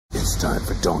time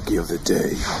for Donkey of the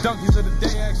Day. Donkeys of the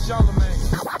Day, ask Charlemagne.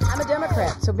 I'm a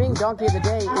Democrat, so being Donkey of the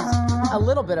Day is a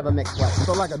little bit of a mixed blessing.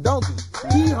 So like a donkey.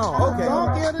 Hee-haw. Okay.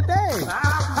 Donkey of the Day.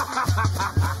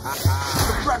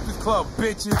 The Breakfast Club,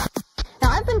 bitches.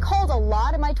 Now, I've been called a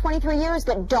lot in my 23 years,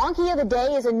 but Donkey of the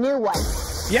Day is a new one.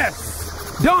 Yes.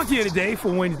 Donkey of the Day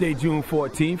for Wednesday, June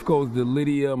 14th goes to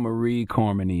Lydia Marie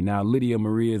Cormany. Now, Lydia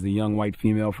Marie is a young white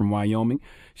female from Wyoming.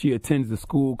 She attends a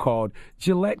school called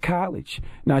Gillette College.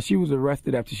 Now, she was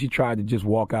arrested after she tried to just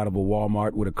walk out of a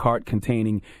Walmart with a cart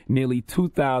containing nearly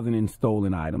 2,000 in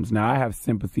stolen items. Now, I have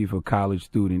sympathy for college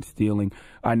students stealing.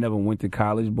 I never went to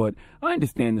college, but I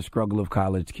understand the struggle of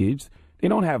college kids. They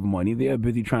don't have money. They're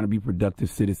busy trying to be productive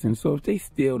citizens. So if they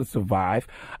steal to survive,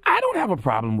 I don't have a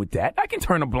problem with that. I can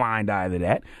turn a blind eye to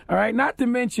that. All right. Not to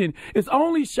mention, it's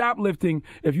only shoplifting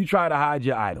if you try to hide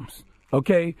your items.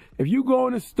 Okay. If you go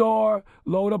in a store,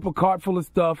 load up a cart full of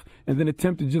stuff, and then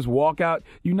attempt to just walk out,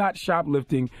 you're not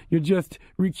shoplifting. You're just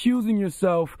recusing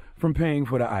yourself from paying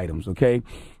for the items. Okay.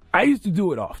 I used to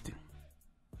do it often.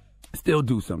 Still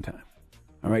do sometimes.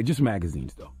 All right. Just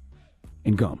magazines, though,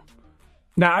 and gum.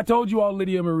 Now, I told you all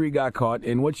Lydia Marie got caught,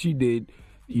 and what she did,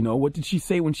 you know, what did she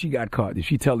say when she got caught? Did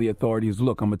she tell the authorities,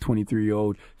 look, I'm a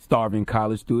 23-year-old starving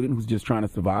college student who's just trying to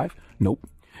survive? Nope.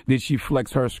 Did she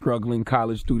flex her struggling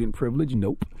college student privilege?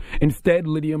 Nope. Instead,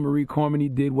 Lydia Marie Cormany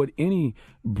did what any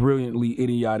brilliantly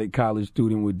idiotic college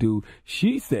student would do.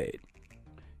 She said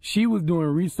she was doing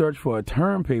research for a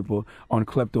term paper on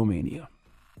kleptomania.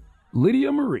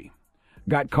 Lydia Marie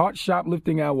got caught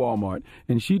shoplifting at Walmart,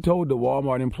 and she told the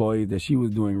Walmart employees that she was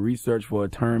doing research for a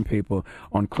term paper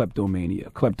on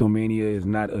kleptomania. Kleptomania is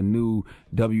not a new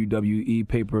WWE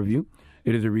pay-per-view.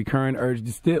 It is a recurrent urge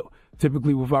to steal,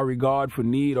 typically without regard for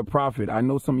need or profit. I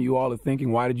know some of you all are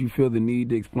thinking, why did you feel the need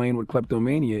to explain what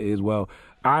kleptomania is? Well,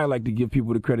 I like to give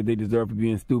people the credit they deserve for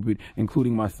being stupid,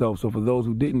 including myself. So for those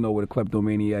who didn't know what a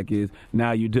kleptomaniac is,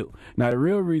 now you do. Now, the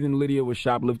real reason Lydia was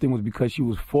shoplifting was because she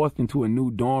was forced into a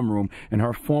new dorm room, and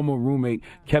her former roommate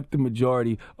kept the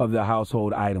majority of the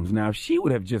household items. Now, if she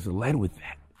would have just led with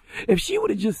that, if she would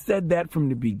have just said that from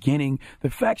the beginning, the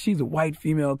fact she's a white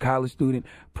female college student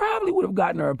probably would have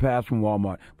gotten her a pass from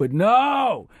Walmart. But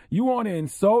no, you want to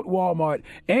insult Walmart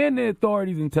and the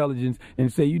authorities' intelligence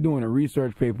and say you're doing a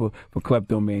research paper for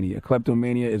kleptomania.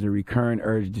 Kleptomania is a recurrent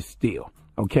urge to steal.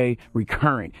 Okay,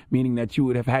 recurrent, meaning that you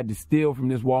would have had to steal from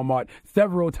this Walmart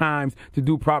several times to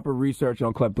do proper research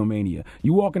on kleptomania.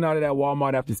 You walking out of that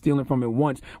Walmart after stealing from it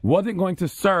once wasn't going to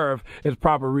serve as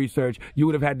proper research. You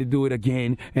would have had to do it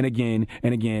again and again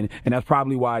and again. And that's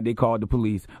probably why they called the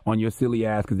police on your silly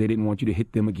ass, because they didn't want you to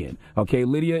hit them again. Okay,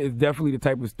 Lydia is definitely the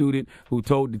type of student who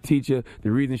told the teacher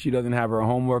the reason she doesn't have her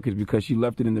homework is because she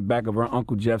left it in the back of her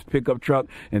Uncle Jeff's pickup truck,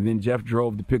 and then Jeff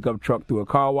drove the pickup truck through a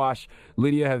car wash.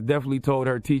 Lydia has definitely told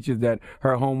her teachers that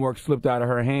her homework slipped out of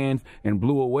her hands and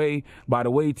blew away. By the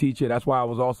way, teacher, that's why I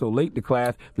was also late to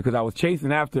class, because I was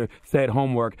chasing after said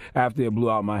homework after it blew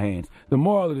out my hands. The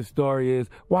moral of the story is,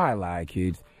 why lie,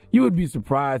 kids? You would be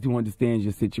surprised who understands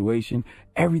your situation.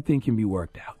 Everything can be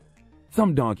worked out.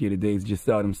 Some donkey of the days just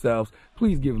sell themselves.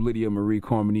 Please give Lydia Marie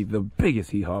Cormany the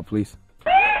biggest hee-haw, please.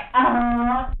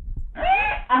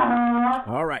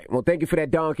 All right. Well, thank you for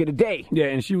that donkey today. Yeah,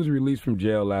 and she was released from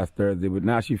jail last Thursday, but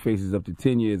now she faces up to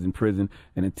 10 years in prison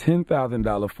and a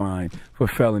 $10,000 fine for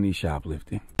felony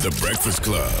shoplifting. The Breakfast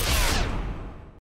Club.